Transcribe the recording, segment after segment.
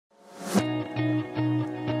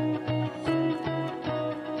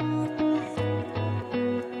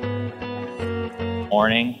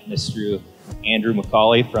morning. This is through Andrew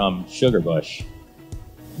McCauley from Sugarbush.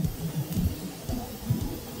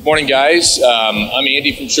 Morning, guys. I'm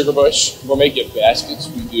Andy from Sugarbush. Gourmet gift baskets.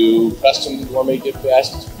 We do custom gourmet gift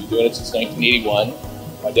baskets. We've been doing it since 1981.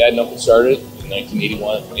 My dad and uncle started it in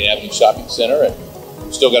 1981 at the Avenue Shopping Center, and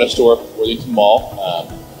we've still got a store at Worthington Mall.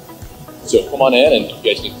 So come on in, and if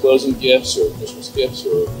you guys need closing gifts or Christmas gifts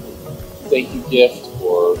or thank you gift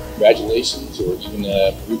or congratulations or even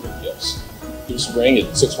roofing gifts, give us a ring at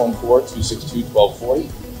 614-262-1240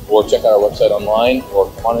 or check out our website online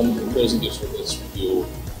or come on in and do closing gifts with us. We do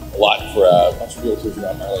a lot for a bunch of realtors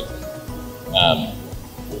around Arlington.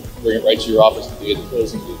 Bring it right to your office the day of the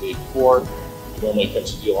closing, the day before. We normally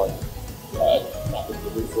catch a deal on not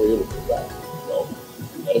delivery for you with your back. So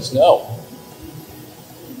let us know.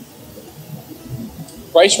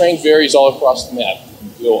 Price range varies all across the map. You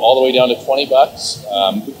can go all the way down to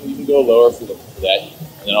 $20. We can even go lower for that,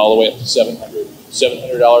 and then all the way up to $700.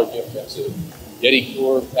 $700 gift. That's a Yeti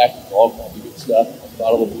cooler packed with all kinds of good stuff. A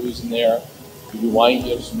bottle of booze in there. We do wine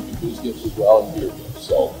gifts, and we do booze gifts as well, and beer gifts.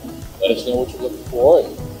 So let us know what you're looking for,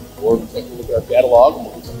 or take a look at our catalog, and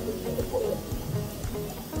we'll get something together for you.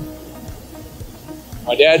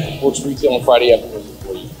 My dad works retail on Friday afternoons at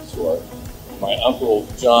the store. My uncle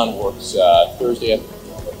John works Thursday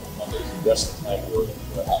afternoons on Mondays, and the rest of the time we're in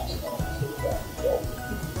the house.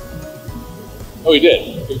 Oh, he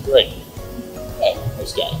did? Okay, great. Yeah,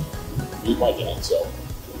 nice guy. He's my dad, so.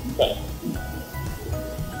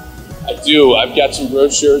 I do. I've got some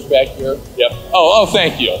brochures back here. Yep. Oh,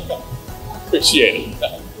 thank you. Appreciate it.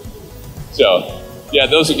 So, yeah,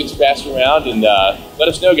 those will get passed around, and let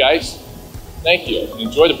us know, guys. Thank you, and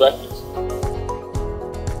enjoy the breakfast.